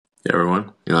Hey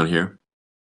everyone, Elon here.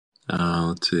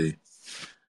 Let's see.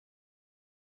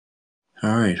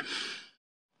 All right.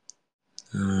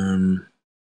 Um,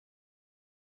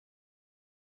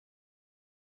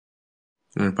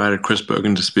 I invited Chris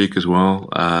Bogan to speak as well.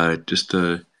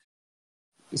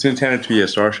 It's intended to be a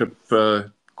Starship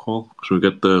call because we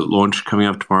got the launch coming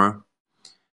up tomorrow.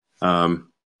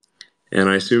 Um, and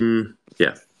I assume,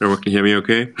 yeah, everyone can hear me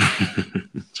okay?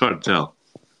 It's hard to tell.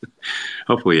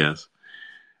 Hopefully, yes.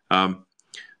 Um,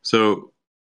 so,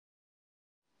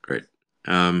 great.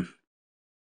 Um,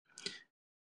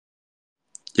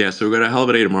 yeah, so we've got a hell of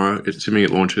a day tomorrow, assuming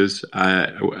it launches.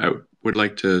 I would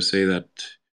like to say that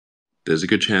there's a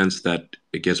good chance that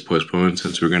it gets postponed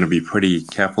since we're going to be pretty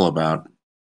careful about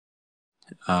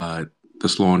uh,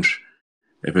 this launch.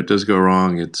 If it does go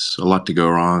wrong, it's a lot to go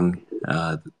wrong.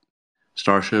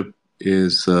 Starship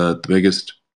is the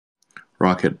biggest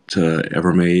rocket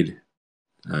ever made,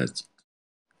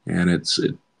 and it's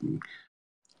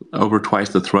over twice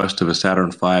the thrust of a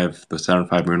Saturn V, the Saturn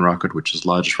V moon rocket, which is the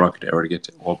largest rocket ever to get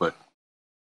to orbit,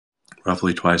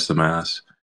 roughly twice the mass.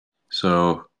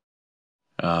 So,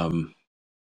 um,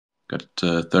 got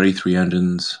 33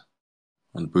 engines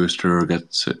on the booster,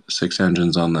 got six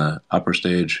engines on the upper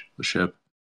stage of the ship.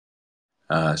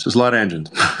 So it's a lot of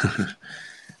engines.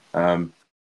 um,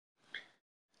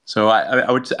 So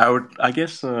I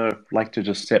guess like to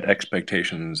just set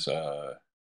expectations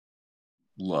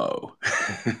low.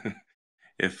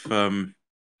 if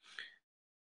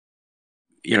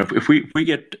if we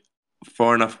get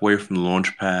far enough away from the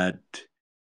launch pad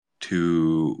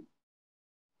to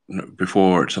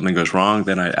before something goes wrong,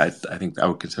 then I think I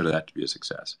would consider that to be a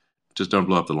success. Just don't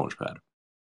blow up the launch pad.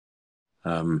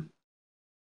 Um,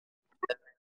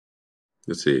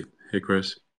 let's see. Hey,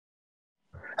 Chris.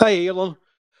 Hey, Elon.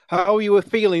 How are you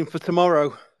feeling for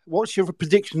tomorrow? What's your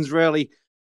predictions, really?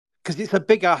 Because it's a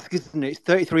big ask, isn't it? It's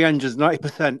 33 engines,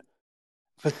 90%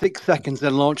 for 6 seconds,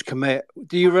 then launch commit.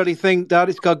 Do you really think that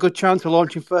it's got a good chance of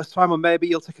launching first time, or maybe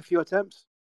you'll take a few attempts?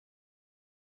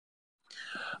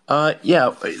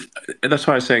 Yeah, that's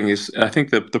what I was saying. Is I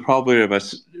think the probability of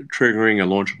us triggering a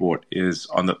launch abort is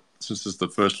on the since it's the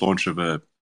first launch of a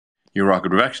new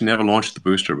rocket. We've actually never launched the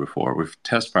booster before. We've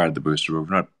test fired the booster, but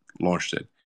we've not launched it.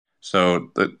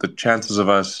 So the chances of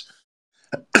us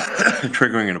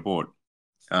triggering an abort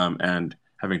and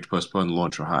having to postpone the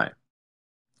launch are high.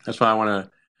 That's why I want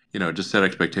to, just set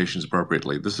expectations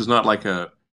appropriately. This is not like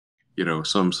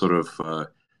some sort of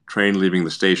train leaving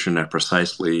the station at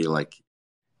precisely like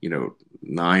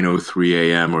 9:03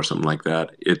 a.m. or something like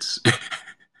that. It's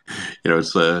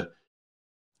it's the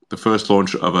first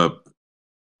launch of a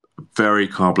very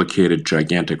complicated,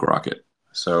 gigantic rocket.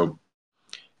 So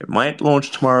it might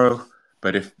launch tomorrow,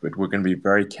 but we're going to be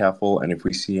very careful. And if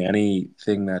we see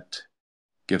anything that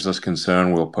gives us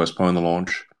concern, we'll postpone the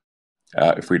launch.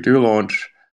 If we do launch,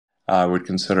 I would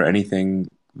consider anything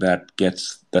that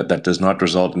does not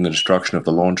result in the destruction of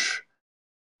the launch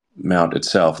mount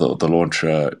itself, the launch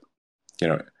you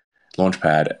know launch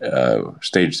pad,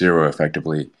 stage zero,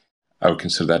 effectively. I would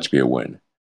consider that to be a win.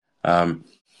 Um,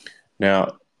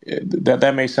 Now,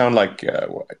 that may sound like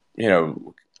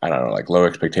I don't know, like low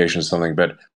expectations or something,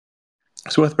 but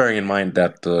it's worth bearing in mind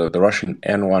that the Russian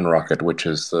N-1 rocket, which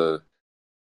is the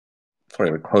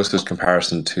probably the closest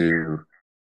comparison to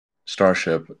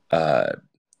Starship,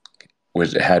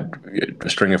 was had a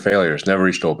string of failures, never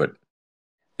reached orbit,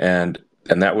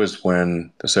 and that was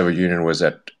when the Soviet Union was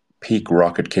at peak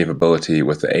rocket capability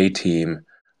with the A team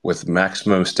with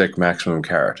maximum stick, maximum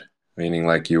carrot, meaning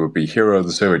like you would be hero of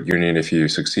the Soviet Union if you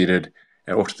succeeded,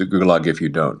 and off to the gulag if you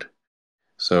don't.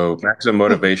 So maximum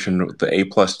motivation, the A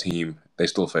plus team, they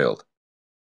still failed.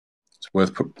 It's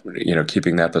worth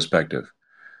keeping that perspective.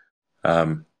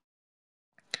 Um,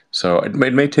 so it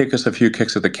may take us a few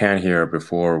kicks at the can here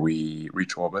before we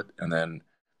reach orbit, and then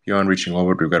beyond reaching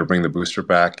orbit, we've got to bring the booster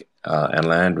back and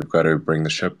land. We've got to bring the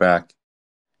ship back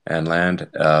and land.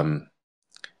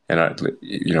 And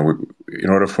in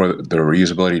order for the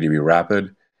reusability to be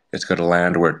rapid, it's got to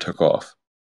land where it took off.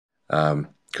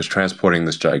 Because transporting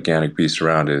this gigantic beast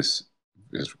around is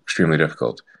extremely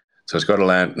difficult. So it's got to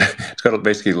land. It's got to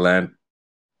basically land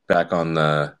back on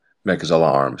the Mechazella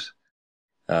arms.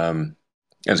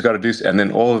 And it's got to do, and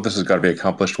then all of this has got to be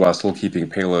accomplished while still keeping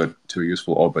payload to a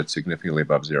useful orbit significantly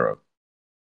above zero.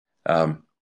 Um,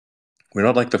 we're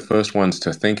not like the first ones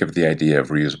to think of the idea of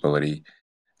reusability.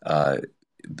 Uh,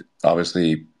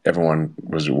 Obviously, everyone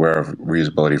was aware of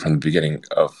reusability from the beginning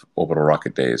of orbital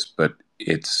rocket days, but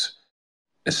it's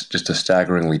just a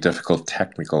staggeringly difficult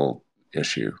technical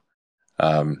issue.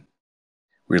 Um,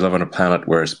 we live on a planet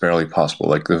where it's barely possible.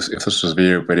 Like this, if this was a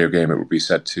video game, it would be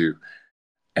set to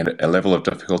and a level of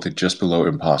difficulty just below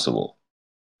impossible.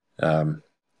 Um,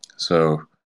 so,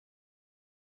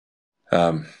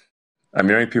 um, I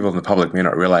mean, many people in the public may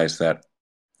not realize that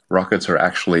rockets are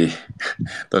actually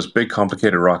those big,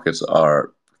 complicated rockets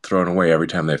are thrown away every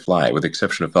time they fly, with the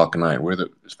exception of Falcon 9.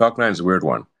 Falcon 9 is a weird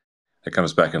one that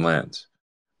comes back and lands.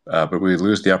 But we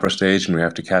lose the upper stage and we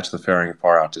have to catch the fairing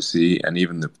far out to sea, and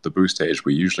even the boost stage,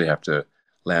 we usually have to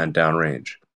land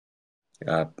downrange.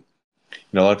 A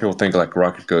lot of people think like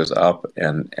rocket goes up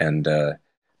and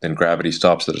then gravity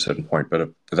stops at a certain point, but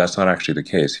that's not actually the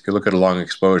case. If you look at a long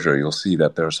exposure, you'll see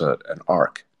that there's an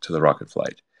arc to the rocket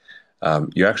flight.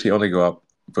 You actually only go up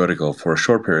vertical for a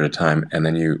short period of time, and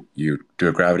then you do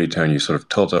a gravity turn. You sort of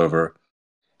tilt over,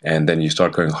 and then you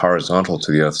start going horizontal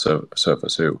to the Earth's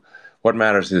surface. So what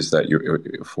matters is that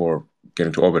for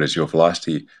getting to orbit is your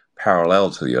velocity parallel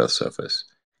to the Earth's surface.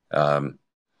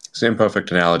 It's an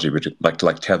imperfect analogy, but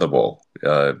like tetherball.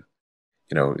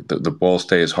 The ball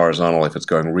stays horizontal if it's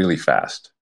going really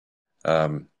fast,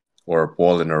 or a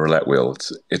ball in a roulette wheel.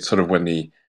 It's sort of when the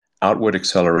outward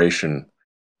acceleration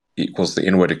equals the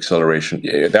inward acceleration.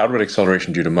 The outward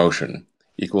acceleration due to motion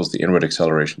equals the inward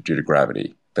acceleration due to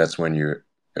gravity. That's when you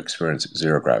experience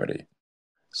zero gravity.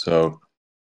 So,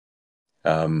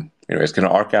 it's going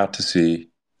to arc out to sea,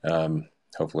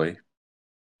 hopefully,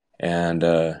 and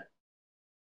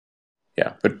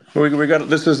yeah. But we got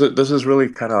this is really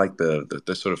kind of like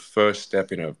the sort of first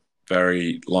step in a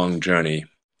very long journey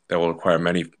that will require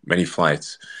many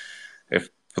flights. If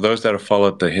for those that have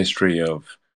followed the history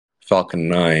of Falcon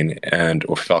 9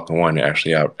 or Falcon 1,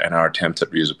 actually, and our attempts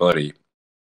at reusability,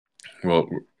 well,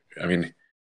 I mean,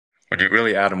 when you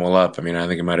really add them all up, I mean, I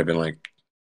think it might have been like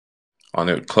on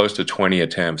the close to 20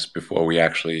 attempts before we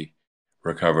actually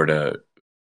recovered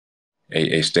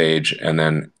a stage, and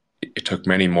then it took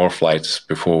many more flights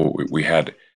before we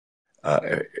had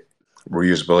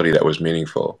reusability that was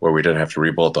meaningful, where we didn't have to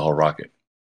rebuild the whole rocket.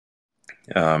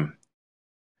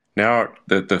 Now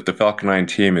the Falcon 9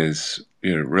 team is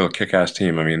a real kick-ass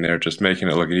team. I mean, they're just making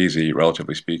it look easy,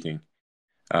 relatively speaking,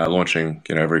 launching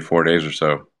every 4 days or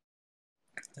so.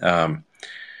 And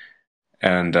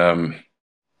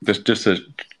this just to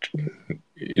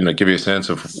give you a sense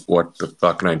of what the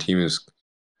Falcon 9 team is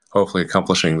hopefully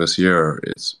accomplishing this year.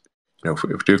 Is if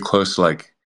we do close to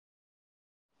like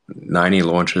 90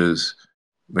 launches,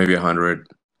 maybe 100,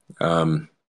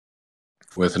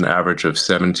 with an average of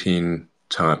 17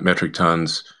 metric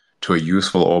tons to a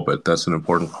useful orbit. That's an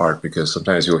important part, because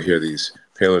sometimes you'll hear these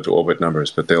payload to orbit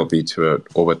numbers, but they'll be to an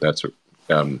orbit that's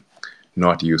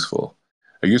not useful.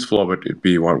 A useful orbit would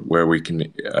be one where we can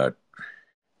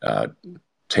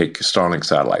take Starlink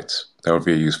satellites. That would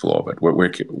be a useful orbit. What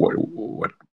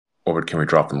orbit can we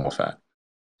drop them off at?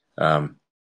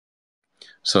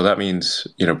 So that means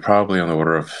probably on the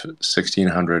order of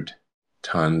 1,600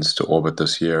 tons to orbit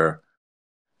this year.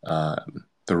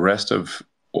 The rest of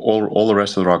all the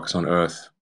rest of the rockets on Earth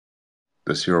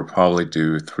this year will probably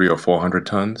do 300 or 400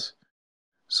 tons.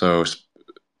 So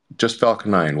just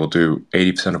Falcon 9 will do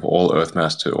 80% of all Earth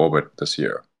mass to orbit this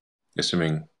year,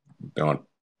 assuming there aren't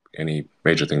any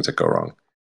major things that go wrong.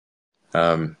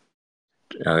 I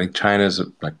think China's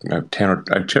like 10 or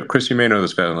Chris, you may know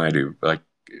this better than I do, but like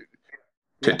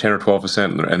 10 or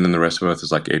 12%, and then the rest of Earth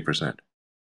is like 8%.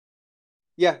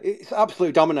 Yeah, it's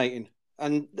absolutely dominating.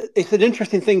 And it's an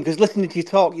interesting thing, because listening to you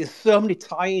talk, there's so many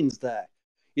tie-ins there.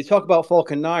 You talk about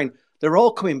Falcon 9, they're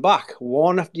all coming back,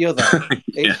 one after the other.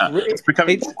 It's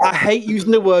becoming. I hate using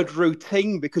the word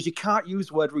routine, because you can't use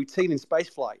the word routine in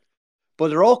spaceflight. But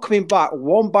they're all coming back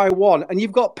one by one. And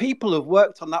you've got people who've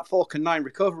worked on that Falcon 9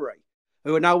 recovery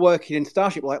who are now working in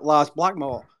Starship, like Lars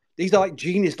Blackmore. These are like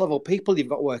genius level people you've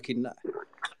got working there.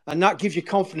 And that gives you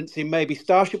confidence in maybe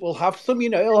Starship will have some,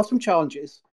 it'll have some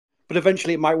challenges, but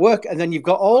eventually it might work. And then you've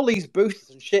got all these boosters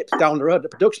and ships down the road at the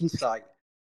production site,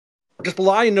 just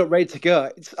lining up ready to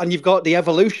go. And you've got the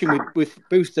evolution with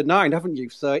Booster 9, haven't you?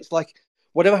 So it's like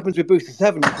whatever happens with Booster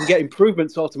 7, you can get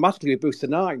improvements automatically with Booster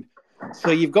 9. So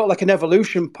you've got like an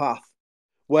evolution path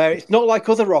where it's not like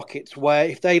other rockets where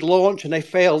if they launch and they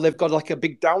fail, they've got like a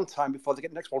big downtime before they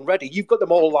get the next one ready. You've got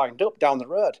them all lined up down the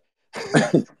road.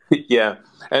 Yeah,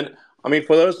 and I mean,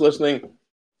 for those listening,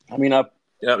 I mean, I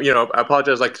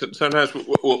apologize. Like sometimes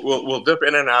we'll dip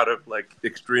in and out of like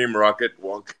extreme rocket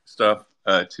wonk stuff.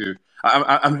 I'm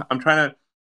trying to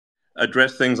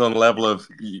address things on the level of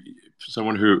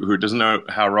someone who doesn't know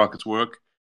how rockets work,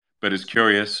 but is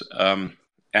curious.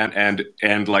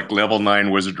 And like level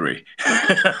 9 wizardry.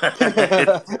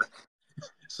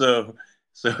 so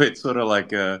it's sort of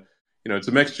like it's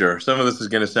a mixture. Some of this is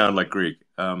going to sound like Greek.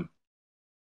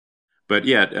 But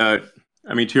yeah,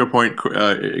 I mean, to your point,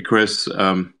 Chris.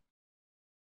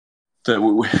 Actually,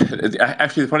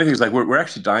 the funny thing is, like, we're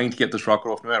actually dying to get this rocket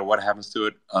off, no matter what happens to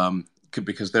it,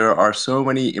 because there are so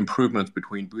many improvements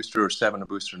between Booster 7 and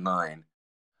Booster 9.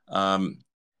 Um,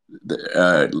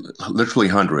 Literally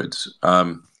hundreds.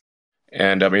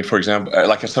 And I mean, for example,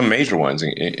 like some major ones,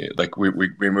 like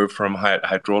we moved from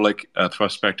hydraulic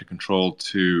thrust vector control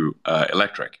to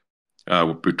electric,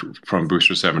 from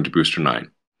Booster 7 to Booster 9.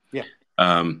 Yeah.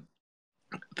 Um,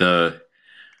 the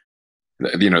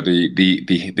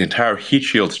the entire heat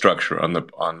shield structure on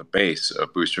the base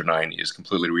of Booster 9 is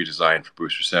completely redesigned for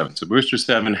Booster 7. So Booster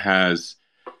 7 has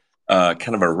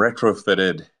kind of a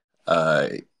retrofitted uh,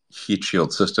 heat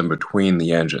shield system between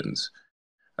the engines.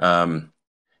 Um,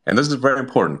 and this is very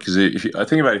important because if you I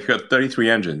think about it, if you got 33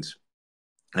 engines,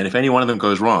 and if any one of them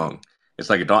goes wrong, it's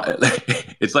like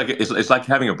it's like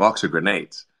having a box of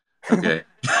grenades. Okay,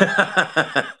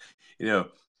 you know,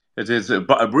 it's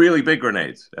a really big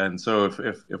grenades, and so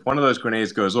if one of those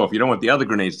grenades goes off, you don't want the other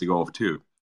grenades to go off too.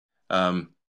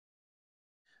 Um,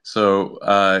 so,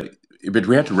 but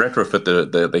we had to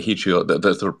retrofit the heat shield,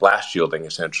 the sort of blast shielding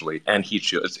essentially, and heat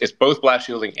shield. It's both blast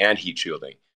shielding and heat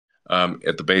shielding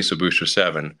at the base of Booster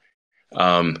 7,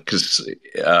 because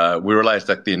we realized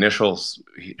that the initial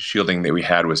shielding that we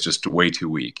had was just way too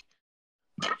weak.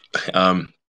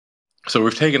 Um, so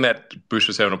we've taken that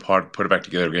Booster 7 apart, put it back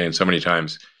together again so many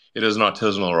times. It is an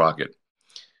artisanal rocket,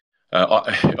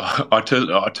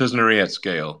 artisanry at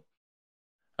scale.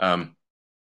 Um,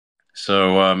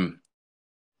 so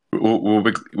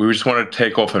we just want to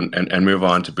take off and move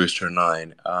on to Booster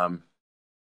 9.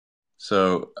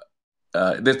 So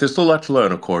there's still a lot to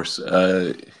learn, of course.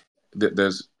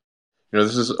 There's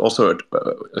this is also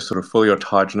a sort of fully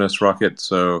autogenous rocket,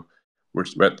 so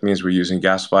that means we're using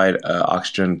gasified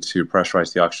oxygen to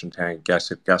pressurize the oxygen tank,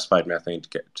 gasified methane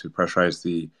to pressurize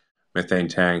the methane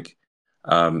tank.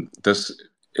 This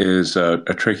is a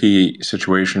tricky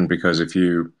situation because if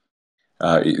you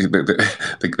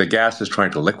the gas is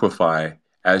trying to liquefy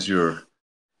as you're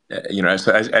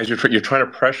as you're trying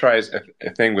to pressurize a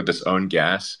thing with its own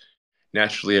gas.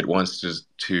 Naturally, it wants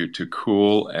to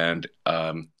cool and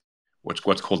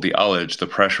what's called the ullage, the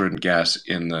pressure and gas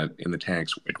in the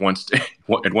tanks. It wants to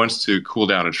it wants to cool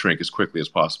down and shrink as quickly as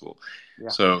possible. Yeah.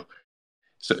 So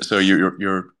so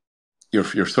you're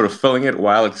sort of filling it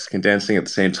while it's condensing at the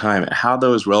same time. How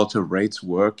those relative rates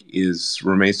work is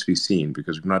remains to be seen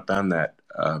because we've not done that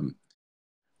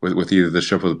with either the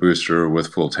ship with a booster or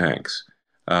with full tanks.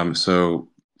 So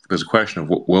there's a question of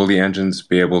will the engines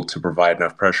be able to provide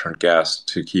enough pressure and gas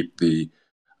to keep the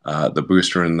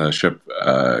booster and the ship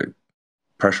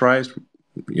pressurized?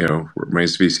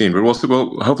 Remains to be seen. But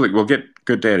we'll hopefully we'll get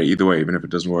good data either way, even if it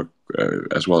doesn't work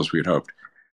as well as we had hoped.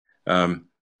 Um,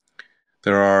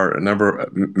 there are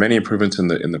many improvements in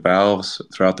the valves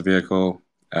throughout the vehicle.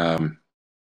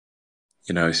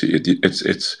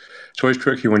 It's always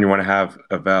tricky when you want to have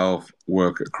a valve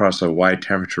work across a wide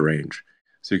temperature range.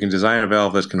 So you can design a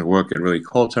valve that's going to work at really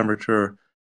cold temperature,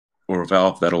 or a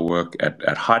valve that'll work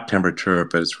at hot temperature.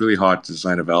 But it's really hard to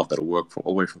design a valve that'll work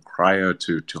all the way from cryo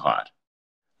to hot.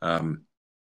 Um,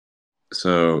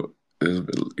 so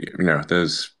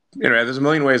there's a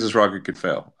million ways this rocket could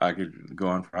fail. I could go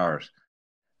on for hours.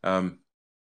 Um,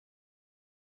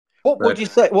 What would but you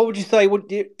say? What would you say?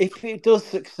 If it does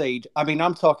succeed? I mean,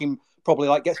 I'm talking probably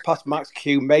like gets past max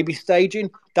Q, maybe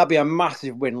staging. That'd be a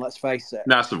massive win. Let's face it.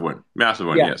 massive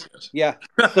win. Yeah, Yes, yes. yeah.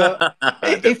 So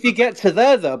if you get to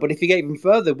there, though, but if you get even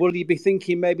further, will you be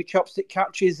thinking maybe chopstick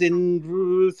catches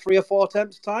in 3 or 4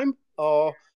 attempts time,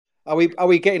 or are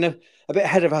we getting a bit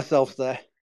ahead of ourselves there?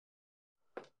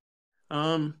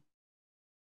 um,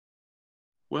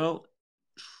 well,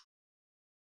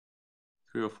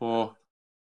 3 or 4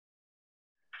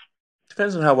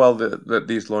 depends on how well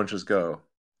these launches go.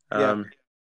 Yeah, Um,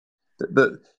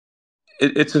 the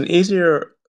it's an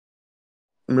easier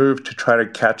move to try to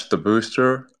catch the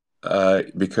booster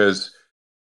because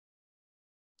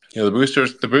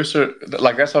the booster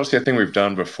like that's obviously a thing we've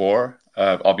done before,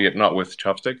 albeit not with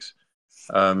chopsticks.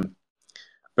 Um,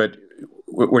 but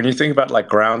when you think about like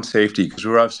ground safety, because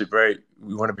we want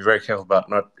to be very careful about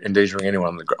not endangering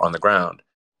anyone on the ground.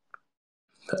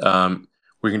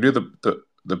 We can do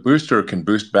the booster can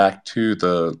boost back to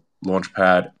the launch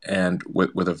pad and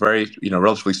with a very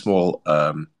relatively small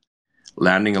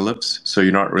landing ellipse, so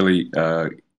you're not really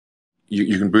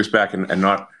you can boost back and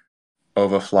not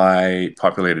overfly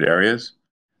populated areas.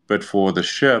 But for the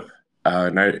ship,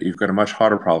 now you've got a much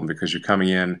harder problem because you're coming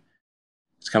in.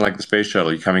 It's kind of like the space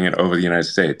shuttle. You're coming in over the United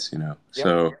States, yep,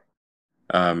 So,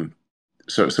 um,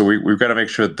 we've got to make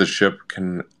sure that the ship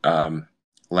can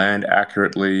land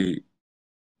accurately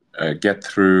get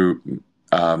through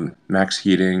max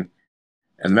heating,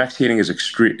 and max heating is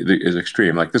extreme. Is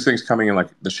extreme. Like this thing's coming in like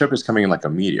the ship is coming in like a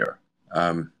meteor.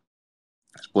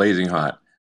 It's blazing hot.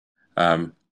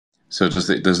 Um, so does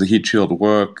the heat shield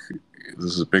work?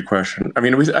 This is a big question. I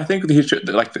mean, I think the heat shield,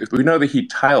 like we know the heat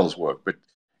tiles work, but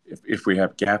if we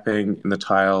have gapping in the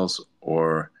tiles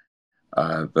or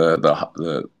the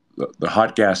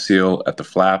hot gas seal at the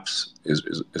flaps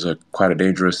is a quite a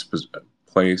dangerous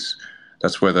place.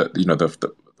 That's where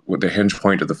the hinge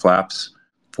point of the flaps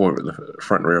for the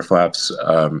front and rear flaps.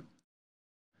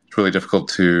 It's really difficult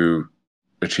to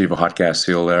achieve a hot gas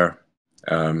seal there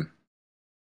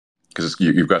because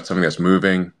you've got something that's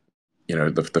moving.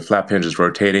 The flap hinge is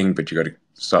rotating, but you got to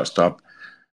stop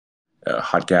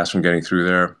hot gas from getting through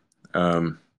there,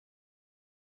 and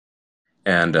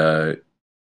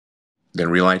then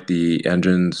relight the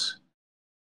engines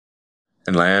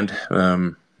and land.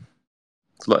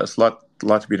 It's a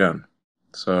lot to be done.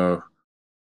 So,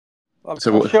 I'm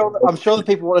sure. I'm sure the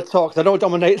people want to talk. 'Cause I don't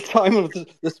dominate the time of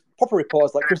this proper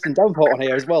reports like Kristen Davenport on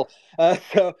here as well.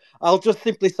 So I'll just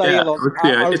simply say, yeah, Elon,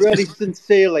 yeah, I really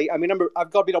sincerely. I mean,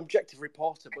 I've got to be an objective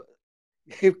reporter, but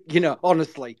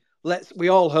honestly, we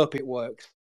all hope it works.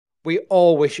 We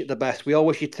all wish it the best. We all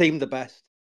wish your team the best,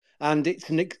 and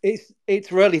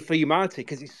it's really for humanity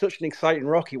because it's such an exciting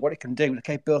rocket. What it can do, the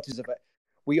capabilities of it.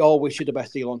 We all wish you the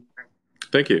best, Elon.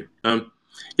 Thank you.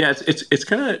 Yeah, it's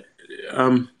kind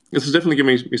of this is definitely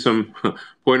giving me some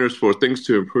pointers for things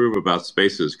to improve about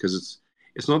spaces because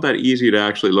it's not that easy to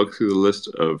actually look through the list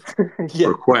of Yeah.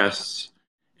 requests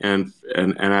and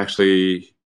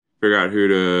actually figure out who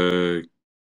to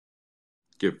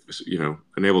give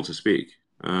enable to speak.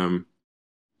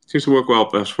 Seems to work well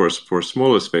best for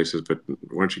smaller spaces, but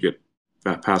once you get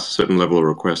past a certain level of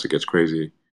request, it gets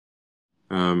crazy.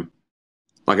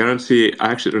 Like I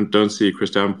actually don't see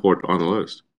Chris Davenport on the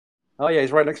list. Oh yeah,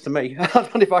 he's right next to me. I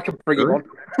don't know if I can bring him Really?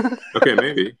 on. Okay,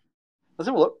 maybe. Let's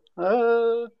have a look.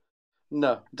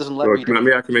 No, it doesn't let Or me do it.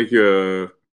 maybe I can make you a.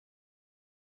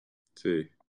 Let's see,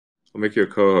 I'll make you a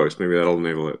co-host. Maybe that'll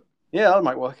enable it. Yeah, that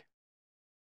might work.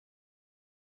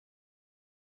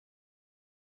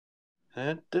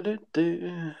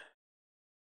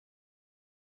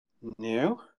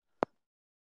 No.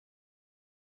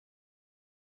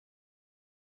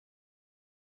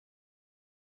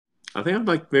 I think I'd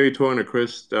like maybe talking to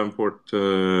Chris Davenport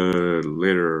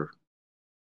later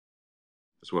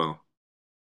as well.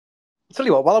 Tell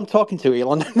you what, while I'm talking to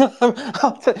Elon,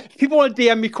 if people want to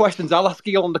DM me questions, I'll ask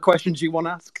Elon the questions you want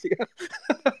to ask.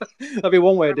 That'd be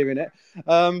one way of doing it.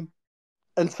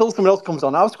 Until someone else comes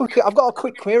on, I've got a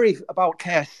quick query about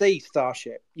KSC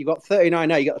Starship. You got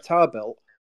 39A, you got the tower built.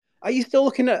 Are you still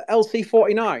looking at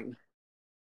LC-49?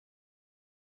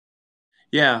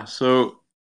 Yeah. So,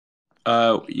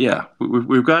 yeah,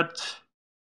 we've got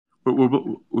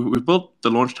we've built the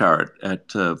launch tower at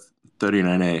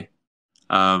 39A.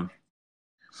 Um,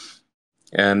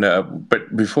 and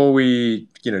but before we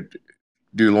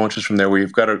do launches from there,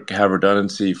 we've got to have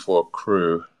redundancy for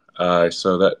crew.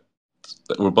 So that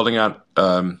we're building out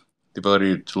the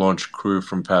ability to launch crew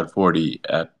from Pad 40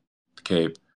 at the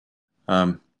Cape.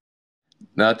 Now,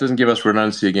 that doesn't give us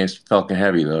redundancy against Falcon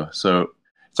Heavy, though. So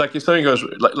it's like if something goes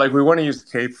like we want to use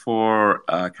the Cape for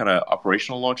kind of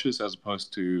operational launches as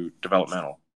opposed to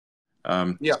developmental.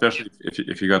 Yeah. Especially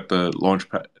if you got the launch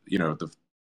pad, if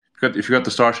you got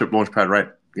the Starship launch pad right,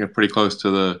 pretty close to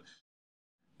the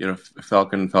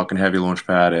Falcon Heavy launch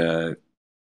pad. If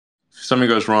something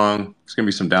goes wrong, it's going to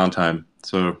be some downtime.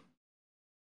 So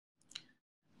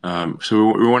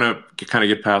we want to kind of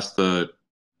get past the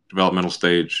developmental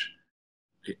stage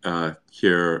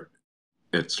here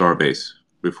at Starbase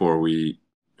before we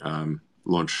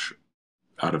launch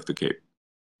out of the Cape.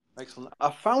 Excellent.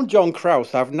 I found John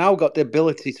Krause. I've now got the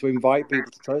ability to invite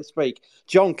people to speak.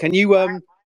 John, can you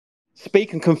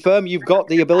speak and confirm you've got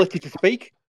the ability to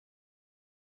speak?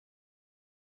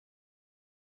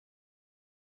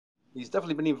 He's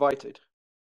definitely been invited.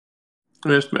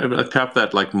 Just tap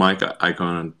that like mic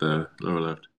icon at the lower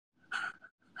left.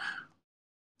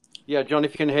 Yeah, John,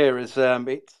 if you can hear us,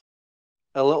 it's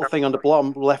a little thing on the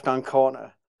bottom left-hand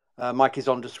corner. Mic is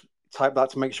on. Just type that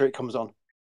to make sure it comes on.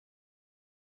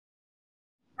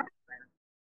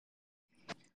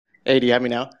 Hey, do you have me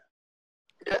now?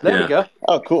 There we go.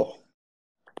 Oh, cool.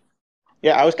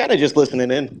 Yeah, I was kind of just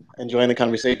listening in, enjoying the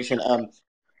conversation.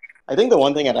 I think the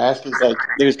one thing I'd ask is like,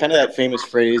 there's kind of that famous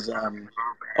phrase,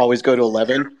 always go to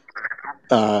 11.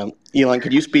 Elon,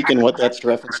 could you speak in what that's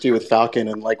reference to with Falcon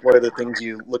and like what are the things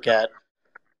you look at,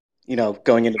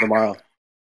 going into tomorrow?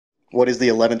 What is the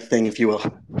 11th thing, if you will?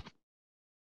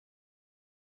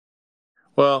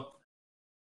 Well,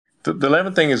 The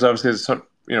 11th thing is obviously it's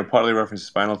partly reference to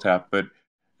Spinal Tap, but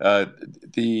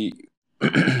the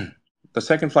the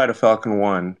second flight of Falcon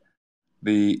 1,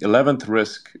 the 11th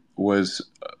risk was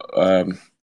um,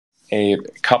 a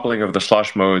coupling of the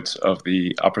slosh modes of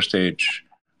the upper stage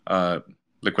uh,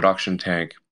 liquid oxygen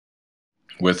tank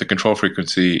with the control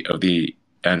frequency of the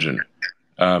engine.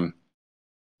 Um,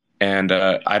 and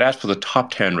I'd asked for the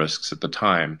top 10 risks at the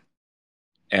time.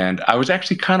 And I was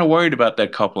actually kind of worried about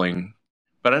that coupling,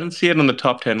 but I didn't see it on the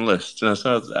top 10 list. And I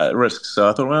saw risks. So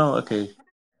I thought, well, okay.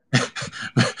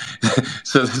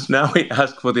 So now we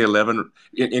ask for the 11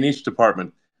 in each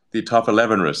department, the top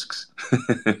 11 risks.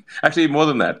 Actually, more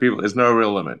than that. There's no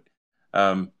real limit.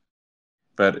 But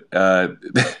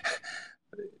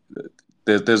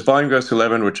there's volume goes to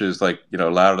 11, which is like,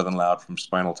 louder than loud from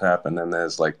Spinal Tap. And then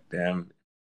there's like, damn,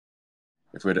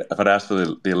 if I'd asked for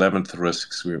the 11th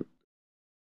risks,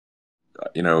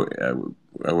 I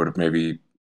would have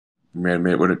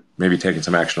maybe taken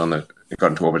some action on got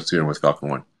into orbit sooner with Falcon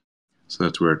 1. So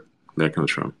that's where that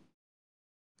comes from.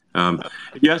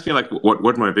 If you ask me like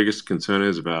what my biggest concern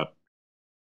is about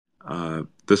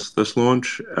this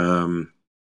launch, I'd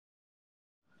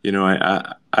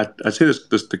say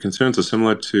the concerns are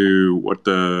similar to what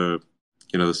the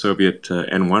Soviet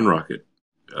N1 rocket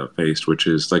faced, which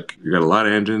is like you got a lot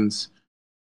of engines,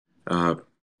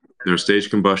 there's stage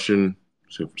combustion,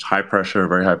 so it's high pressure,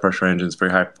 very high pressure engines,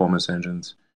 very high performance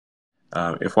engines.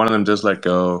 If one of them does let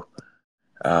go,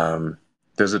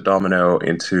 does it domino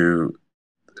into?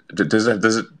 Does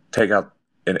it take out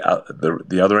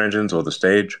the other engines or the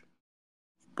stage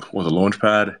or the launch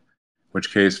pad? In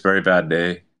which case, very bad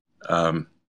day. That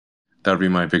would be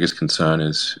my biggest concern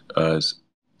is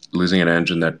losing an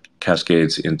engine that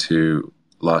cascades into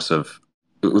loss of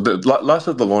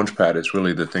the launch pad is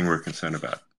really the thing we're concerned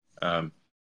about.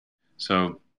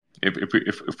 So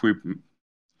if we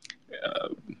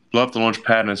blow up the launch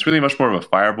pad, and it's really much more of a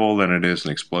fireball than it is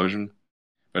an explosion,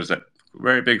 but it's that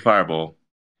very big fireball,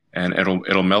 and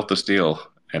it'll melt the steel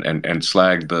and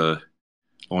slag the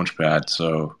launch pad.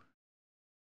 So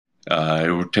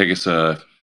it would take us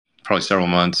probably several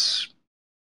months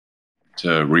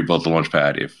to rebuild the launch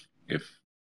pad if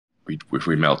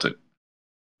we melt it.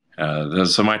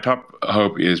 So my top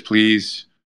hope is please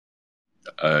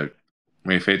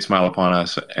may fate smile upon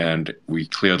us and we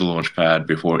clear the launch pad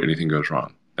before anything goes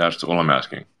wrong. That's all I'm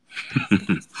asking.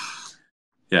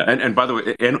 Yeah, and by the way,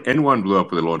 N1 blew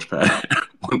up with a launch pad.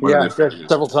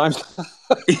 Several times.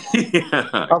 Yeah,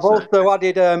 I've also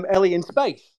added Ellie in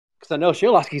space because I know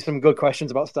she'll ask you some good questions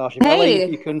about Starship. Hey, Ellie,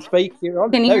 if you can speak, you're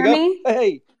on. Can you hear me?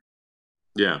 Hey.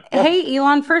 Yeah. Hey,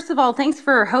 Elon. First of all, thanks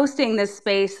for hosting this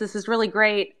space. This is really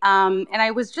great. And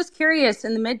I was just curious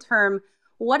in the midterm,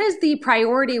 what is the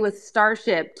priority with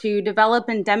Starship to develop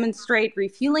and demonstrate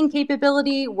refueling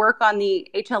capability, work on the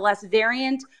HLS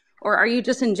variant, or are you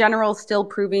just in general still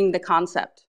proving the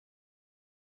concept?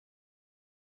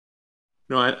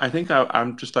 No, I think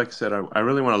I'm just like I said, I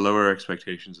really want to lower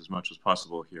expectations as much as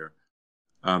possible here,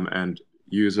 and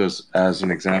use as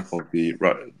an example the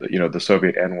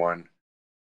Soviet N1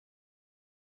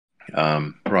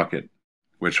 rocket,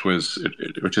 which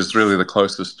is really the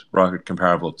closest rocket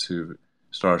comparable to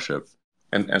Starship,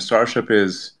 and Starship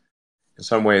is in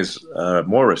some ways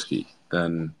more risky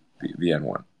than the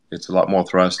N1. It's a lot more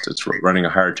thrust. It's running a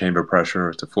higher chamber pressure.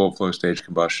 It's a full flow stage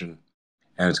combustion,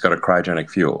 and it's got a cryogenic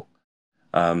fuel.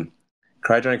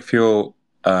 Cryogenic fuel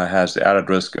has the added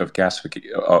risk of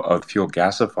fuel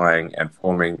gasifying and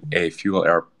forming a fuel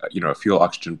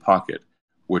oxygen pocket,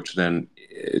 which then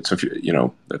if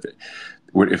you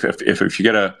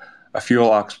get a fuel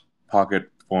ox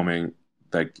pocket forming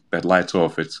that lights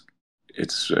off, it's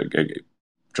a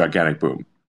gigantic boom.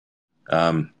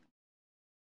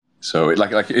 So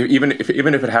even if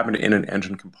it happened in an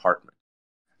engine compartment,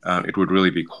 it would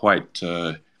really be quite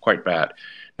bad.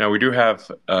 Now we do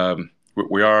have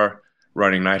we are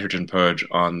running nitrogen purge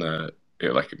on the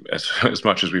as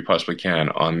much as we possibly can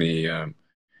on the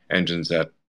engines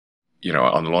that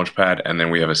on the launch pad, and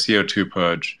then we have a CO2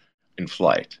 purge in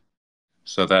flight,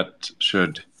 so that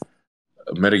should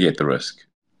mitigate the risk.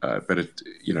 But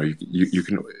you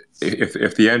can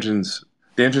if the engines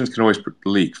can always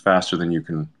leak faster than you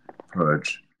can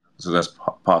purge, so that's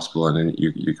possible, and then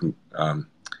you can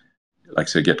like I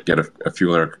said, get a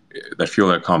fuel air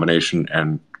combination,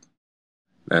 and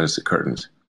then it's the curtains.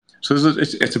 So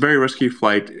it's a very risky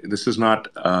flight. This is not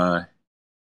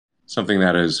something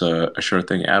that is a sure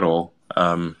thing at all.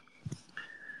 I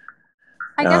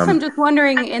guess I'm just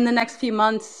wondering, in the next few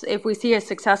months, if we see a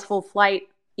successful flight,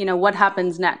 what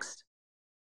happens next?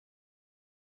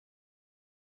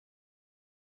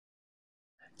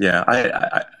 Yeah,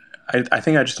 I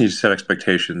think I just need to set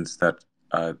expectations that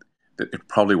it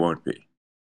probably won't be.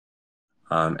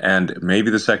 And maybe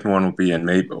the second one will be, and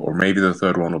maybe the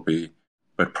third one will be,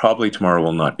 but probably tomorrow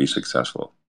will not be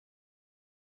successful.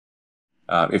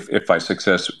 If by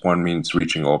success one means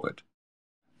reaching orbit.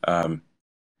 Um,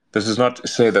 this is not to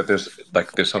say that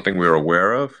there's something we're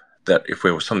aware of, that if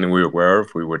there was something we were aware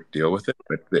of, we would deal with it,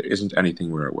 but there isn't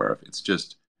anything we're aware of. It's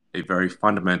just a very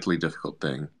fundamentally difficult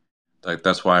thing. Like,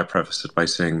 that's why I prefaced it by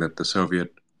saying that the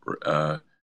Soviet uh,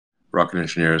 rocket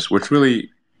engineers, which really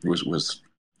was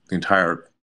the entire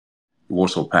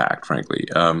Warsaw Pact, frankly,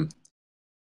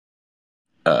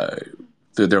 uh,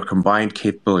 their combined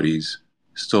capabilities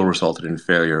still resulted in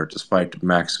failure despite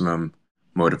maximum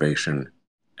motivation,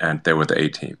 and they were the A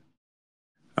team.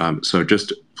 So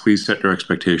just please set your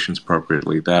expectations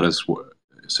appropriately. That is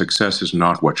success is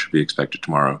not what should be expected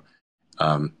tomorrow.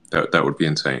 That would be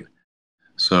insane.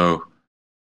 So,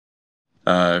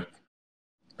 but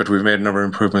we've made a number of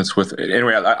improvements with it.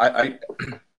 Anyway. I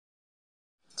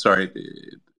sorry,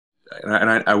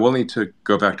 and I will need to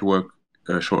go back to work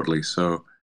shortly. So,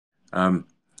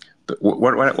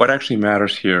 what actually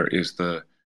matters here is the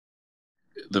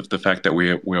fact that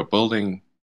we are building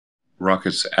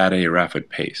rockets at a rapid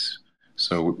pace.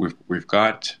 So we've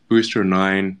got Booster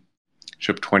 9,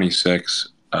 Ship 26,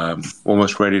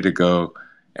 almost ready to go,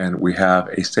 and we have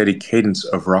a steady cadence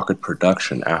of rocket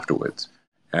production afterwards,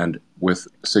 and with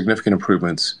significant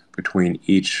improvements between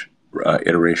each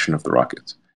iteration of the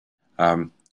rockets.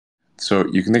 So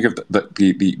you can think of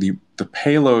the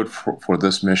payload for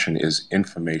this mission is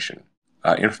information.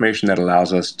 Information that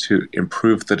allows us to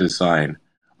improve the design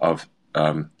of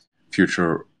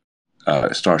future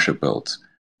Starship builds.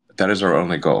 That is our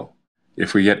only goal.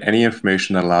 If we get any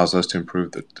information that allows us to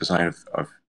improve the design of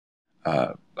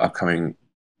upcoming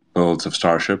builds of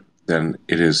Starship, then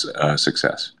it is a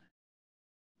success.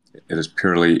 It is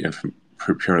purely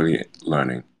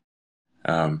learning.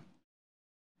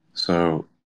 So,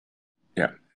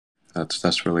 yeah,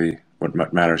 that's really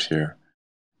what matters here.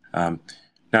 Now,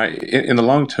 in the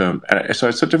long term, so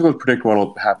it's so difficult to predict what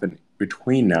will happen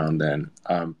between now and then.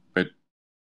 But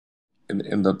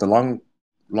in the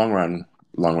long run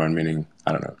meaning,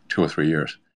 I don't know, 2 or 3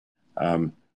 years,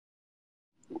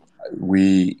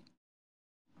 we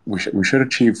should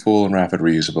achieve full and rapid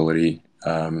reusability.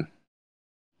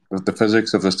 The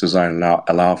physics of this design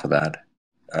allow for that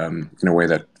in a way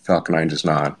that Falcon 9 does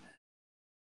not.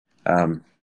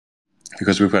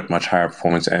 Because we've got much higher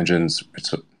performance engines,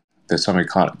 there's some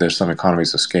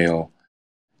economies of scale,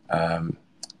 and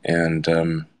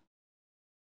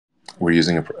we're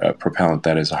using a propellant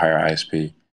that is a higher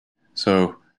ISP.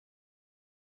 So,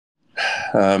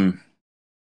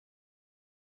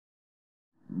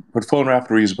 but full and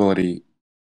rapid reusability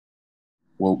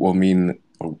will mean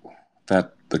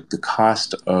that the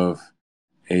cost of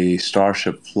a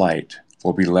Starship flight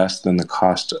will be less than the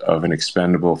cost of an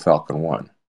expendable Falcon 1.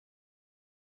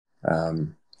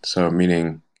 So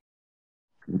meaning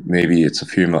maybe it's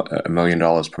 $1 million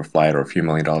per flight, or a few $1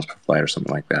 million per flight, or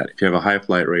something like that. If you have a high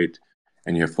flight rate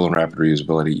and you have full and rapid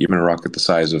reusability, even a rocket the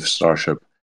size of Starship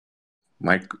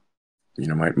might be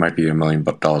 $1 million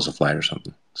a flight or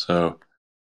something. So,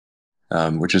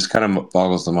 which is kind of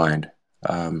boggles the mind.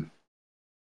 And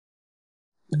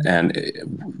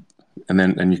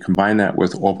you combine that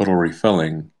with orbital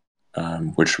refilling,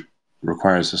 which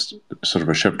requires sort of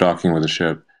a ship docking with a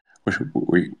ship, which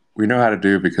we know how to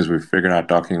do because we've figured out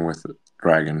docking with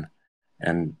Dragon,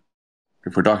 and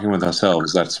if we're docking with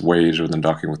ourselves, that's way easier than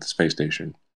docking with the space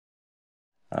station.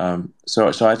 So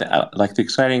like the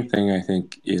exciting thing, I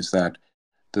think, is that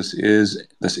this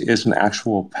is an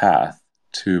actual path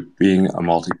to being a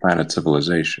multi-planet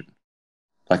civilization.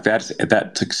 Like that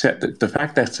success, the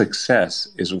fact that success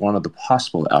is one of the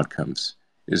possible outcomes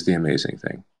is the amazing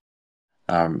thing.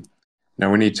 Now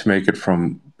we need to make it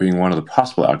from being one of the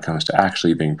possible outcomes to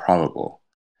actually being probable.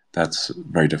 That's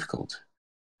very difficult.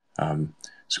 So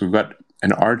we've got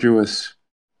an arduous,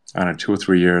 2 or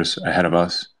 3 years ahead of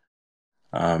us,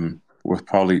 with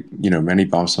probably many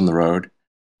bumps on the road.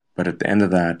 But at the end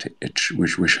of that,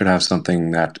 we should have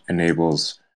something that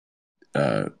enables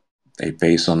a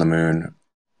base on the moon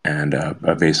and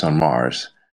a base on Mars.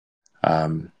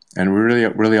 And we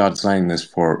really are designing this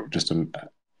for just an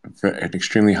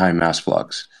extremely high mass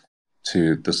flux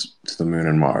to the moon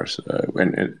and Mars,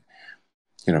 and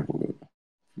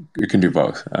it can do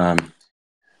both. But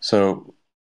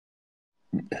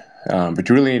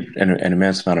you really need an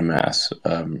immense amount of mass.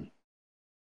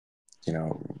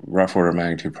 Rough order of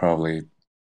magnitude, probably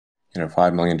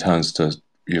 5 million tons to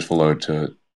useful load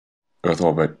to Earth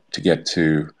orbit to get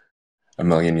to 1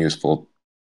 million useful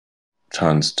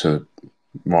tons to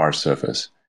Mars surface,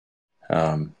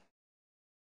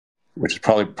 which is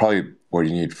probably what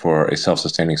you need for a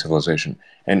self-sustaining civilization.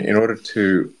 And in order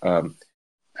to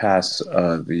pass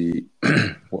the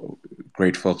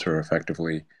great filter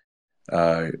effectively,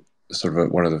 one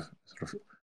of the sort of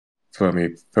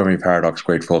Fermi paradox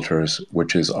great filters,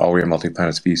 which is, are we a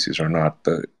multi-planet species or not?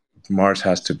 Mars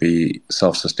has to be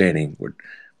self-sustaining,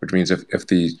 which means if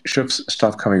the ships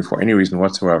stop coming for any reason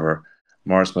whatsoever,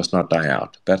 Mars must not die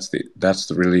out.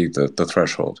 That's really the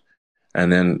threshold.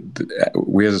 And then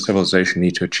we as a civilization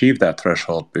need to achieve that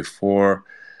threshold before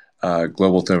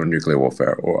global thermonuclear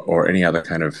warfare or any other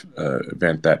kind of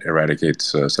event that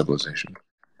eradicates civilization.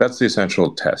 That's the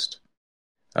essential test.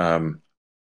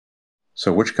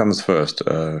 So which comes first?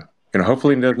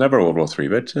 Hopefully there's never World War III,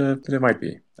 but there might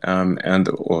be.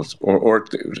 Or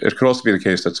it could also be the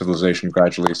case that civilization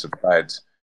gradually subsides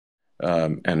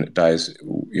and dies,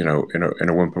 in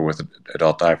a whimper with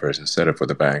adult diapers instead of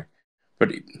with a bang.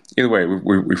 But either way,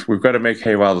 we've got to make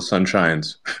hay while the sun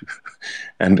shines,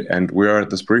 and we are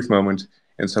at this brief moment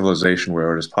in civilization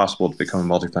where it is possible to become a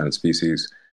multi-planet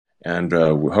species, and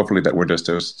hopefully that window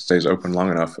stays open long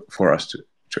enough for us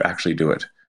to actually do it.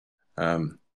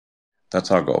 That's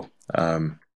our goal.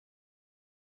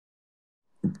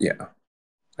 Yeah,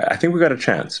 I think we got a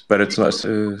chance, but it's not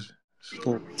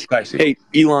dicey. Hey,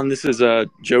 Elon, this is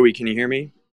Joey. Can you hear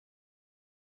me?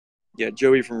 Yeah,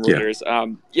 Joey from Reuters.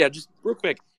 Yeah, just real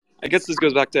quick. I guess this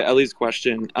goes back to Ellie's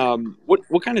question.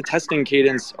 What kind of testing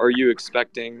cadence are you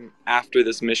expecting after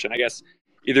this mission? I guess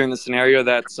either in the scenario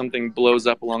that something blows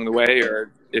up along the way,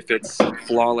 or if it's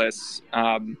flawless.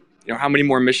 How many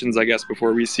more missions, I guess,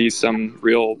 before we see some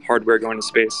real hardware going to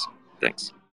space?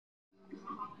 Thanks.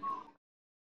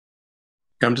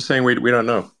 I'm just saying we don't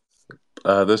know.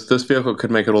 This vehicle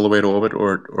could make it all the way to orbit,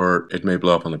 or it may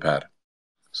blow up on the pad.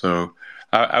 So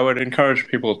I would encourage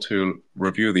people to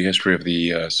review the history of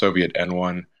the Soviet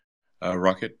N-1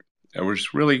 rocket, which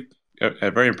is really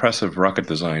a very impressive rocket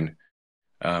design.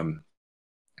 They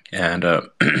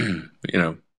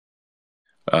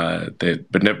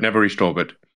never reached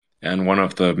orbit, and one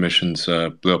of the missions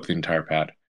blew up the entire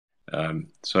pad.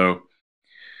 So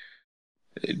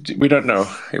we don't know.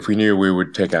 If we knew, we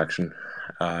would take action.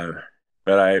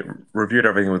 But I reviewed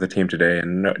everything with the team today,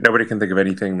 and nobody can think of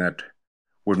anything that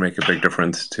would make a big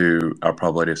difference to our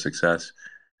probability of success.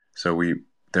 So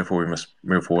therefore we must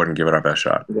move forward and give it our best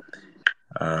shot.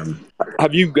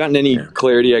 Have you gotten any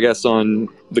clarity, I guess, on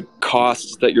the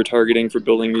costs that you're targeting for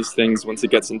building these things once it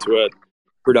gets into a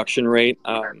production rate?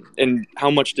 And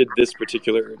how much did this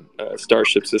particular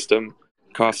Starship system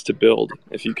cost to build,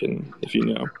 if you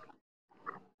know?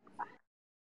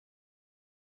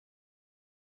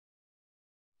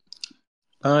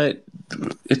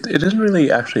 It doesn't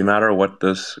really actually matter what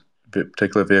this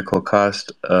particular vehicle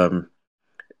cost. It'd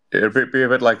be a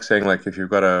bit like saying, if you've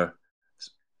got a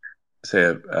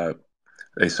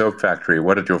soap factory,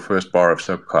 what did your first bar of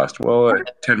soap cost? Well,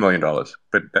 $10 million.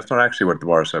 But that's not actually what the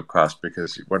bar of soap cost,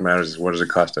 because what matters is what does it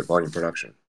cost at volume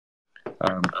production.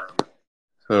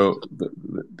 So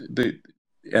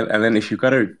and then if you've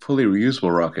got a fully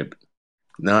reusable rocket,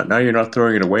 now you're not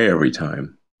throwing it away every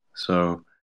time. So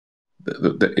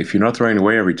if you're not throwing it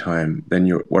away every time, then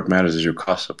what matters is your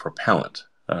cost of propellant.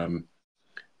 Now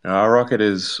our rocket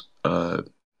is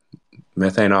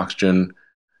methane oxygen,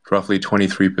 roughly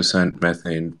 23%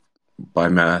 methane by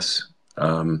mass,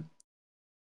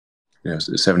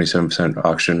 77%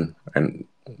 oxygen, and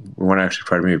we want to actually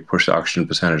try to maybe push the oxygen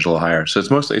percentage a little higher. So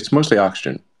it's mostly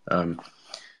oxygen, and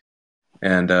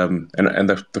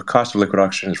the cost of liquid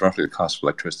oxygen is roughly the cost of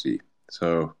electricity.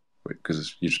 So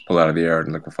because you just pull it out of the air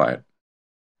and liquefy it.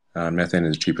 Methane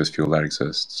is the cheapest fuel that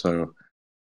exists. So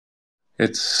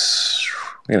it's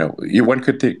one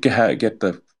could get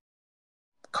the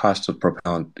cost of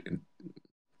propellant in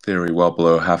theory well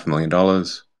below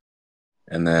 $500,000,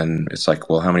 and then it's like,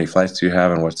 well, how many flights do you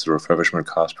have, and what's the refurbishment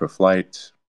cost per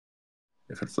flight?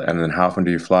 And then how often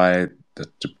do you fly?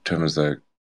 That determines you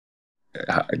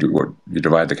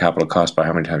divide the capital cost by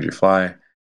how many times you fly.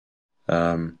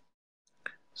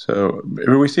 So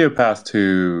we see a path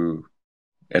to,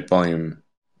 at volume,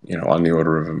 on the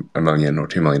order of $1 million or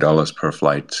 $2 million per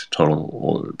flight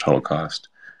total cost,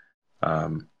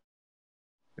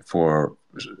 for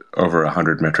over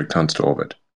 100 metric tons to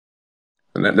orbit.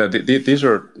 And these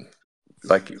are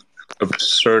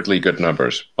absurdly good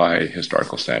numbers by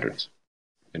historical standards.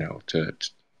 To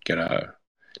get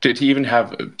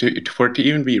for it to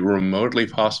even be remotely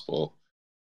possible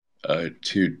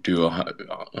to do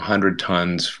 100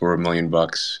 tons for $1 million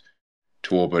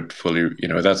to orbit fully,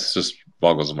 that's just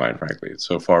boggles the mind, frankly. It's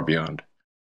so far beyond.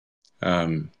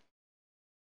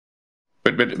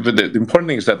 but the important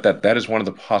thing is that is one of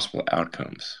the possible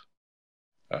outcomes.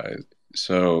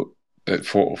 So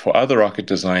for other rocket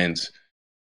designs,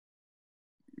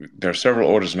 there are several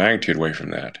orders of magnitude away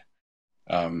from that,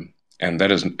 and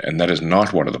that is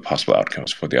not one of the possible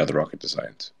outcomes for the other rocket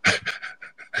designs.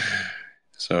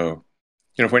 So,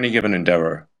 for any given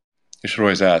endeavor, you should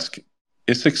always ask: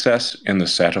 is success in the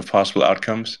set of possible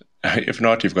outcomes? If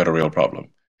not, you've got a real problem.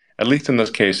 At least in this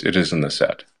case, it is in the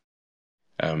set.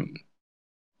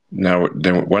 Now,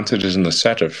 then once it is in the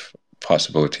set of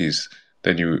possibilities,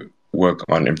 then you work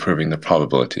on improving the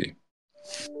probability.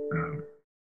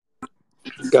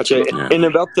 Gotcha. Yeah. And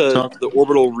about the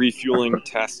orbital refueling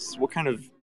tests, what kind of,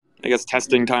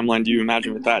 testing timeline do you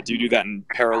imagine with that? Do you do that in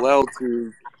parallel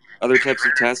to other types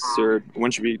of tests, or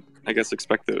when should we,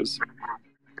 expect those?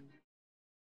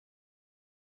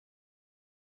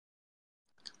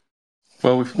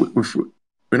 Well,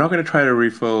 we're not going to try to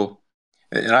refill.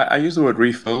 And I use the word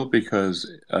refill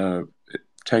because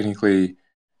technically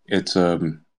it's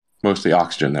mostly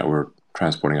oxygen that we're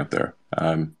transporting up there.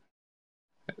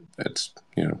 It's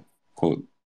what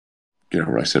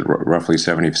I said, roughly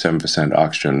 77%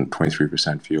 oxygen,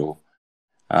 23% fuel.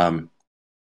 At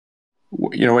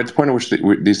the point at which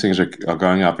these things are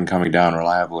going up and coming down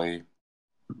reliably,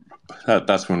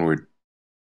 that's when we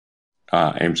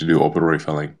aim to do orbital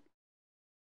refilling.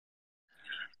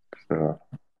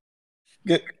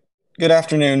 Good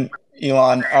afternoon,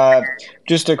 Elon.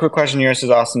 Just a quick question here. This is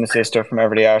Austin DeSisto from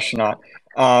Everyday Astronaut.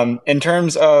 In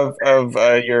terms of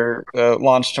your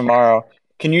launch tomorrow,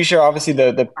 can you share, obviously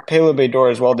the payload bay door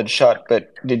is welded shut,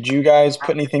 but did you guys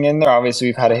put anything in there? Obviously,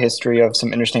 we've had a history of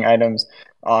some interesting items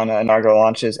on inaugural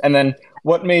launches. And then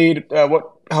what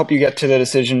helped you get to the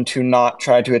decision to not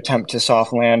try to attempt to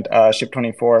soft land Ship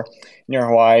 24 near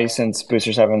Hawaii, since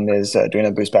Booster 7 is doing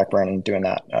a boost back burn and doing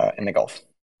that in the Gulf?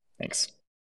 Thanks.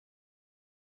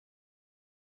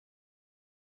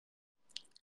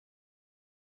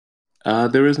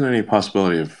 There isn't any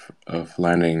possibility of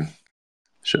landing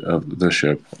of the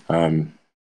ship,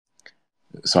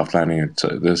 soft landing it.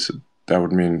 That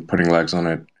would mean putting legs on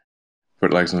it.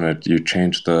 Put legs on it. You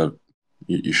shift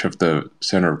the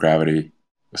center of gravity,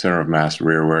 the center of mass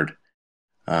rearward,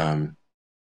 and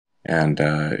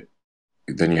then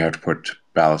you have to put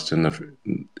ballast in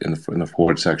the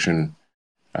forward section.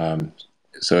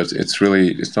 So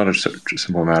it's not a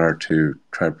simple matter to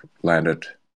try to land it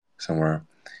somewhere.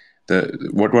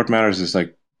 What matters is,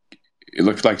 like, it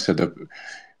looks like I said,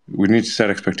 we need to set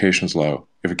expectations low.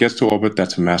 If it gets to orbit,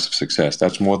 that's a massive success.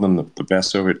 That's more than the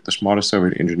smartest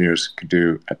Soviet engineers could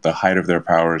do at the height of their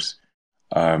powers,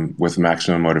 with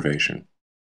maximum motivation.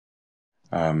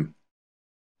 And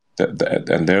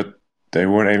they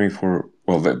weren't aiming for,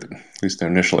 well, at least their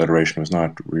initial iteration was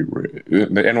not. The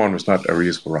N1 was not a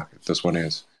reusable rocket. This one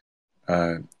is.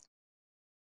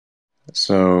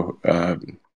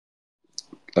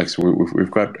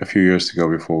 We've got a few years to go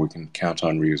before we can count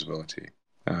on reusability.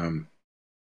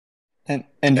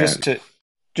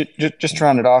 Just to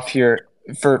round it off here,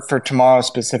 for tomorrow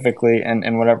specifically,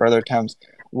 and whatever other times,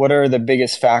 what are the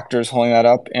biggest factors holding that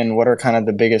up, and what are kind of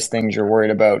the biggest things you're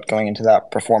worried about going into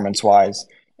that performance wise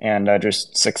and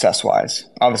just success wise?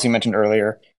 Obviously, you mentioned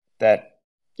earlier that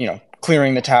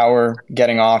clearing the tower,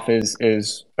 getting off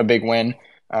is a big win,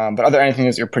 but are there anything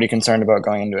that you're pretty concerned about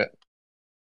going into it?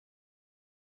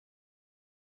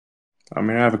 I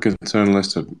mean, I have a concern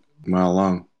list a mile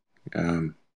long.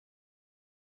 Like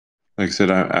I said,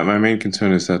 my main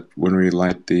concern is that when we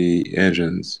light the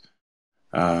engines,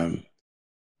 that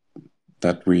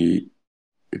the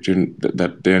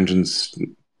engines,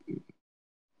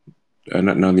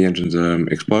 none of the engines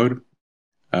explode,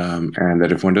 and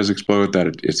that if one does explode, that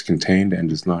it's contained and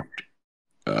does not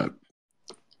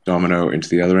domino into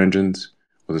the other engines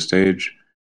or the stage.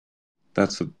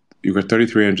 You've got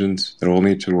 33 engines that all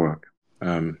need to work.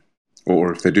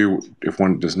 Or if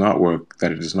one does not work,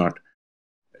 that it does not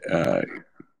to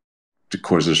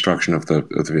cause the destruction of the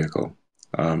vehicle.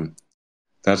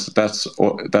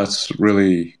 That's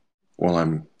really all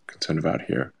I'm concerned about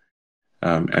here.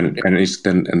 And it needs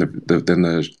it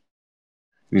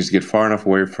needs to get far enough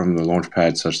away from the launch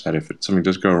pad such that if something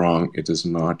does go wrong, it does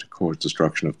not cause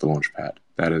destruction of the launch pad.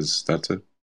 That's it.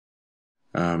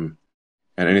 And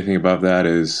anything above that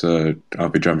is I'll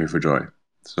be jumping for joy.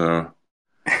 So.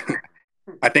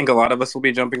 I think a lot of us will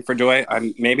be jumping for joy.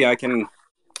 Maybe I can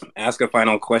ask a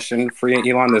final question for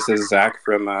you, Elon. This is Zach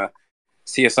from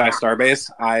CSI Starbase.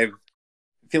 I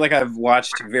feel like I've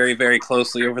watched very, very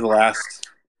closely over the last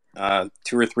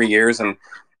 2 or 3 years, and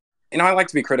I like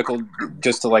to be critical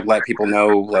just to let people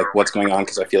know what's going on,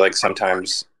 because I feel like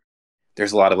sometimes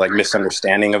there's a lot of like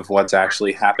misunderstanding of what's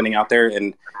actually happening out there.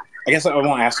 And I guess I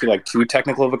won't ask you like too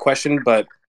technical of a question, but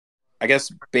I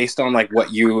guess based on like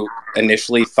what you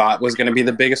initially thought was going to be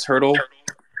the biggest hurdle,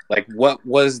 like what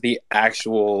was the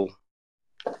actual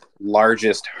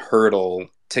largest hurdle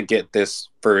to get this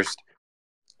first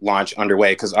launch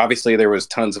underway? Because obviously there was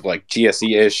tons of like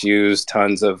GSE issues,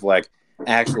 tons of like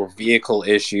actual vehicle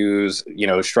issues, you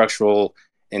know, structural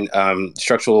and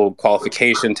structural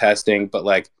qualification testing. But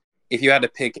like, if you had to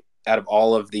pick out of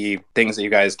all of the things that you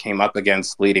guys came up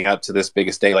against leading up to this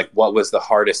biggest day, like what was the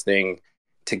hardest thing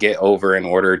to get over in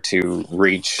order to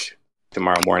reach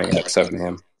tomorrow morning at 7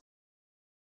 a.m.?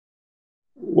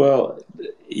 Well,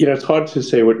 you know, it's hard to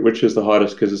say which is the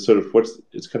hardest because it's sort of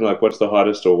it's kind of like what's the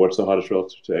hardest or what's the hardest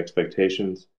relative to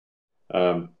expectations.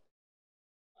 I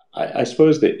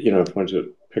suppose that, you know, if I want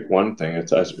to pick one thing,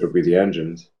 it would be the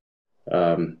engines.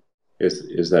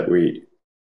 Is that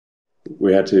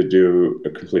we had to do a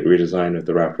complete redesign of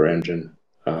the Raptor engine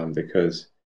because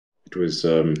it was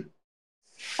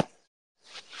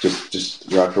just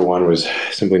Raptor 1 was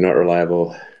simply not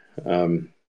reliable.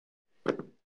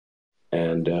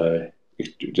 And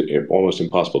almost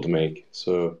impossible to make.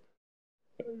 So,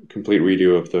 complete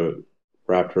redo of the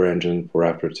Raptor engine for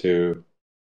Raptor 2.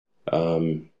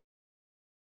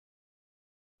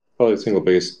 Probably the single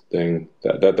biggest thing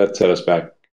that set us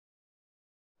back,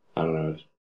 I don't know,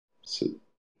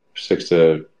 6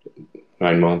 to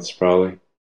 9 months probably.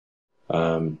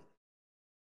 Yeah.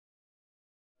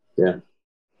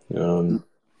 And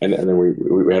then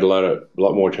we had a lot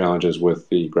more challenges with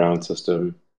the ground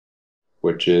system,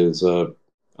 which is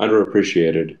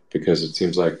underappreciated because it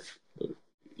seems like,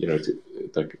 you know,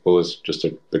 like, well, it's just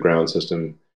the ground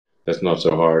system that's not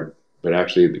so hard, but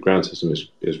actually the ground system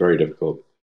is very difficult.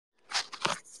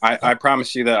 I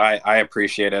promise you that I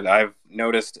appreciate it. I've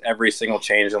noticed every single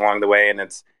change along the way, and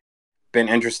it's been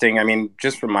interesting. I mean,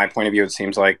 just from my point of view, it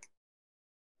seems like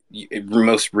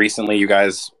most recently you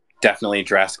guys definitely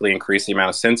drastically increased the amount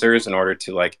of sensors in order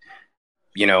to, like,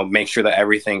 you know, make sure that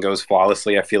everything goes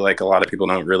flawlessly. I feel like a lot of people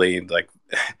don't really like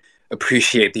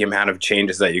appreciate the amount of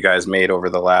changes that you guys made over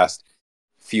the last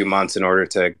few months in order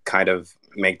to kind of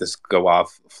make this go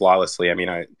off flawlessly. I mean,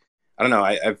 I don't know.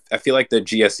 I feel like the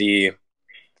GSE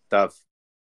stuff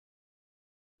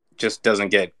just doesn't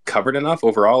get covered enough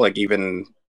overall. Like, even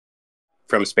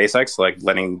from SpaceX, like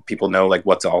letting people know like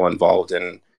what's all involved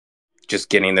in just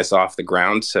getting this off the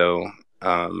ground. So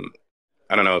I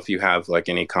don't know if you have like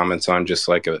any comments on just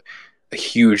like a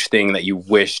huge thing that you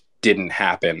wish didn't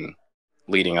happen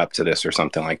leading up to this or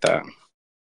something like that.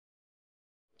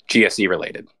 GSE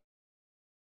related.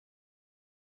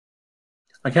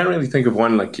 I can't really think of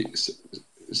one like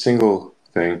single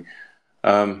thing.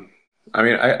 I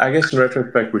mean, I guess in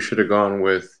retrospect, we should have gone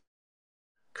with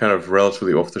kind of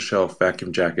relatively off-the-shelf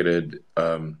vacuum jacketed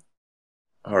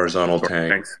horizontal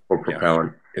tank or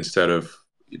propellant instead of,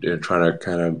 you know, trying to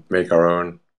kind of make our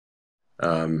own.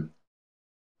 You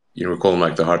know, we call them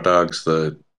like the hot dogs,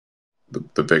 the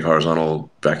big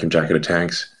horizontal vacuum jacketed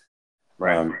tanks.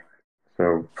 Right.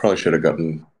 So probably should have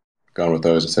gone with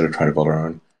those instead of trying to build our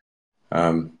own.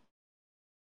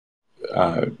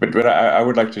 But I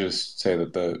would like to just say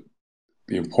that the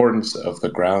importance of the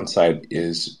ground side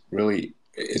is really,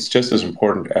 it's just as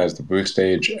important as the boost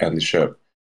stage and the ship.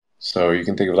 So you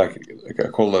can think of like I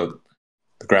call the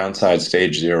ground side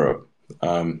stage 0.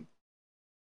 And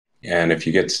if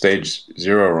you get stage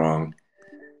 0 wrong,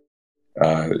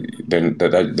 then you're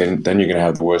going to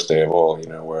have the worst day of all, you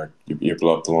know, where you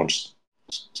blow up the launch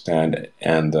stand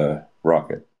and the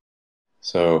rocket.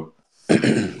 So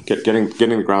getting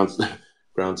the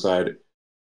ground side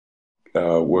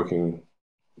working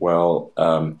well,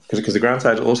 because the ground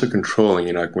side is also controlling,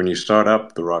 you know, like when you start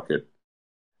up the rocket,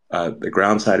 the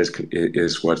ground side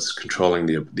is what's controlling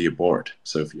the abort.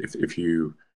 So if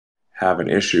you have an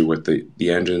issue with the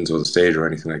engines or the stage or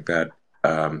anything like that,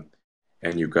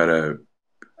 and you've got to,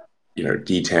 you know,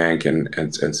 detank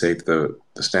and save the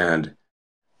stand,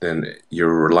 then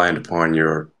you're reliant upon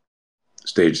your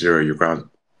stage 0, your ground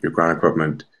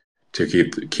equipment to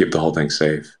keep the whole thing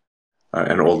safe,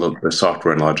 and all the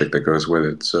software and logic that goes with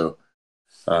it. So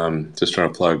just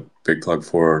trying to big plug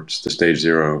for just the stage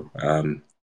 0.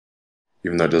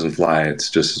 Even though it doesn't fly,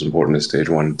 it's just as important as stage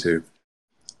 1 and 2.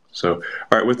 So, all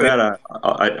right, with that,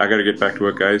 I got to get back to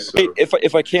work, guys. So, hey,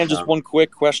 if I can, just one quick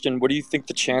question. What do you think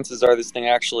the chances are this thing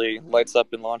actually lights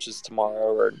up and launches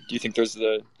tomorrow, or do you think there's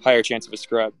a higher chance of a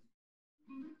scrub?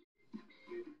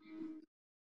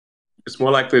 It's more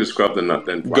likely to scrub than not.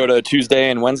 Than go to Tuesday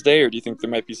and Wednesday, or do you think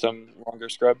there might be some longer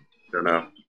scrub? I don't know.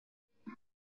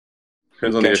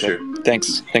 Depends on the issue.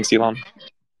 Thanks, Elon.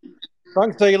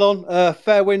 Thanks, Elon.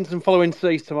 Fair winds and following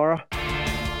seas tomorrow.